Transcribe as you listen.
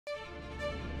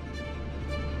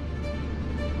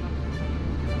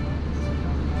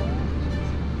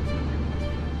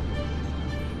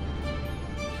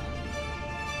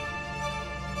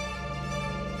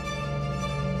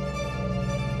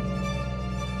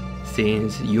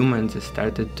Since humans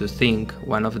started to think,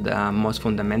 one of the most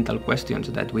fundamental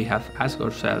questions that we have asked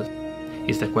ourselves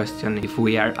is the question if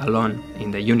we are alone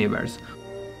in the universe.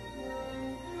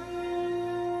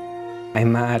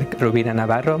 I'm Marco Rovira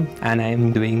Navarro, and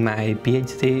I'm doing my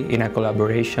PhD in a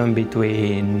collaboration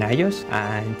between NIOZ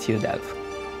and tidal.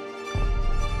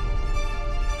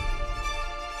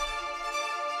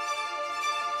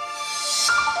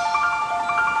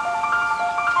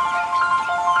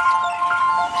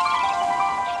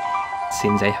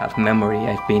 Since I have memory,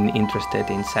 I've been interested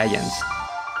in science.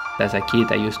 As a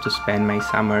kid, I used to spend my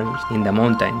summers in the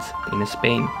mountains in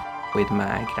Spain with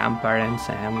my grandparents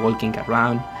and walking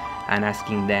around and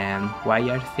asking them why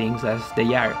are things as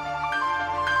they are.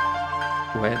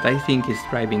 What I think is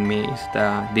driving me is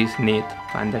this need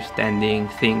of understanding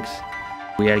things.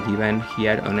 We are given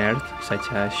here on Earth such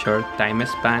a short time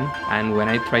span, and when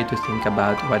I try to think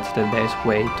about what's the best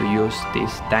way to use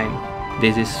this time,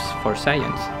 this is for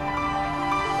science.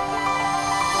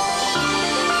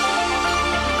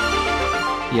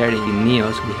 Here in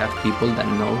NIOZ we have people that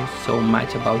know so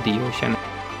much about the ocean,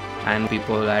 and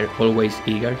people are always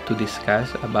eager to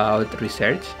discuss about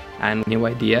research and new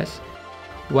ideas.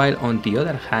 While on the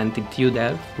other hand, in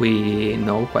tidal we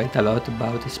know quite a lot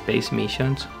about space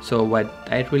missions. So what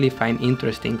I really find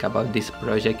interesting about this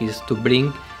project is to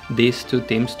bring these two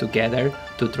teams together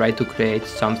to try to create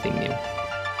something new.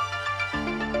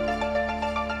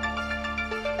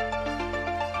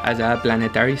 As a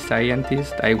planetary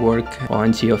scientist, I work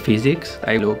on geophysics.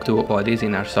 I look to bodies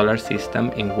in our solar system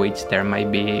in which there might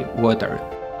be water,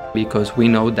 because we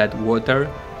know that water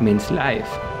means life.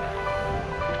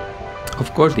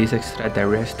 Of course, these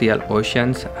extraterrestrial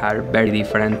oceans are very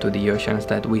different to the oceans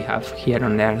that we have here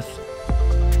on Earth.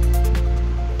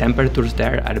 Temperatures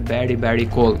there are very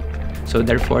cold, so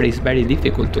therefore it's very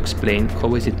difficult to explain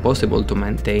how is it possible to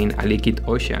maintain a liquid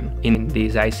ocean in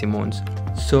these icy moons.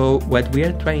 So what we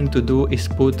are trying to do is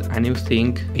put a new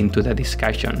thing into the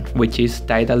discussion, which is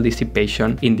tidal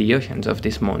dissipation in the oceans of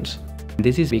these moons.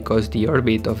 This is because the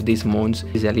orbit of these moons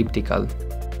is elliptical.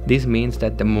 This means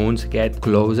that the moons get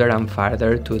closer and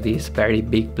farther to these very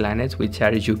big planets, which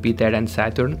are Jupiter and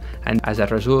Saturn, and as a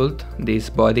result, these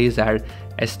bodies are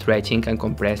stretching and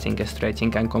compressing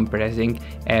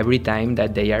every time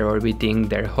that they are orbiting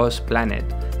their host planet.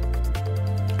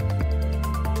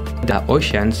 The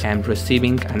oceans are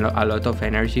receiving a lot of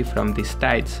energy from these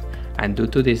tides, and due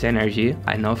to this energy,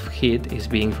 enough heat is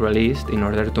being released in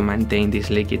order to maintain these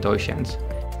liquid oceans.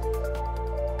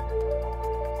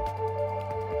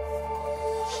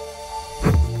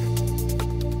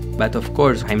 But of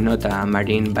course, I'm not a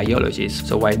marine biologist,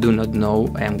 so I do not know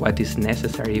what is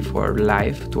necessary for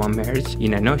life to emerge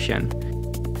in an ocean.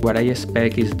 What I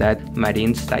expect is that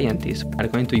marine scientists are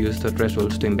going to use the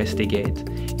results to investigate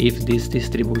if this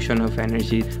distribution of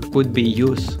energy could be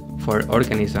used for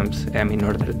organisms in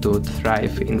order to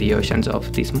thrive in the oceans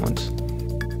of these moons.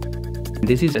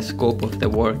 This is the scope of the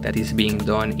work that is being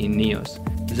done in NIOZ.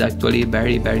 It's actually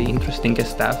very interesting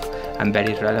stuff and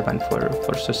very relevant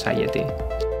for society.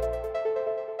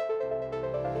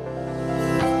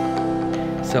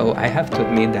 So I have to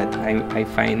admit that I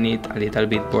find it a little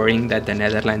bit boring that the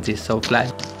Netherlands is so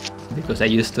flat, because I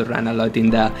used to run a lot in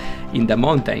the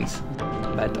mountains.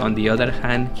 But on the other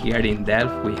hand, here in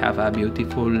Delft we have a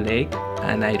beautiful lake,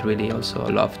 and I really also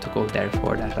love to go there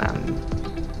for a run.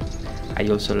 I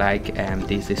also like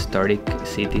these historic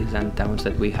cities and towns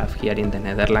that we have here in the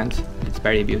Netherlands. It's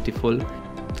very beautiful.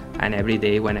 And every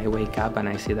day when I wake up and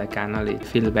I see the canal, I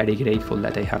feel very grateful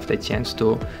that I have the chance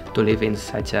to live in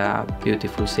such a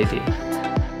beautiful city.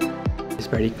 It's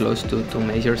very close to two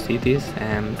major cities,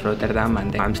 Rotterdam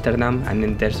and Amsterdam, and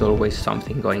then there's always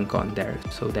something going on there.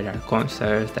 So there are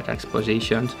concerts, there are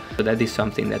expositions, so that is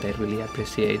something that I really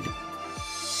appreciate.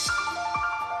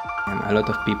 A lot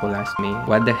of people ask me,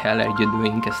 what the hell are you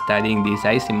doing studying these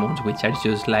icy moons, which are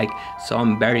just like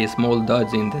some very small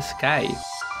dots in the sky?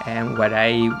 And what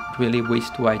I really wish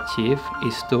to achieve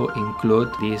is to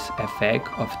include this effect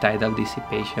of tidal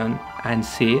dissipation and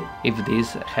see if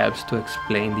this helps to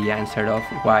explain the answer of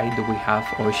why do we have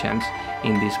oceans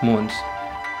in these moons.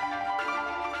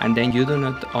 And then you do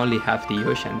not only have the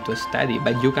ocean to study,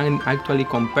 but you can actually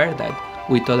compare that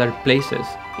with other places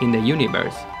in the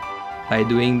universe. By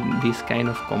doing these kind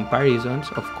of comparisons,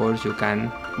 of course, you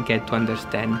can get to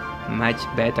understand much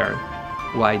better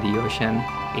why the ocean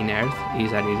in Earth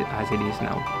is as it is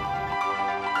now.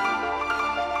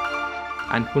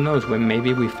 And who knows, when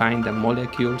maybe we find the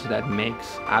molecules that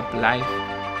makes up life.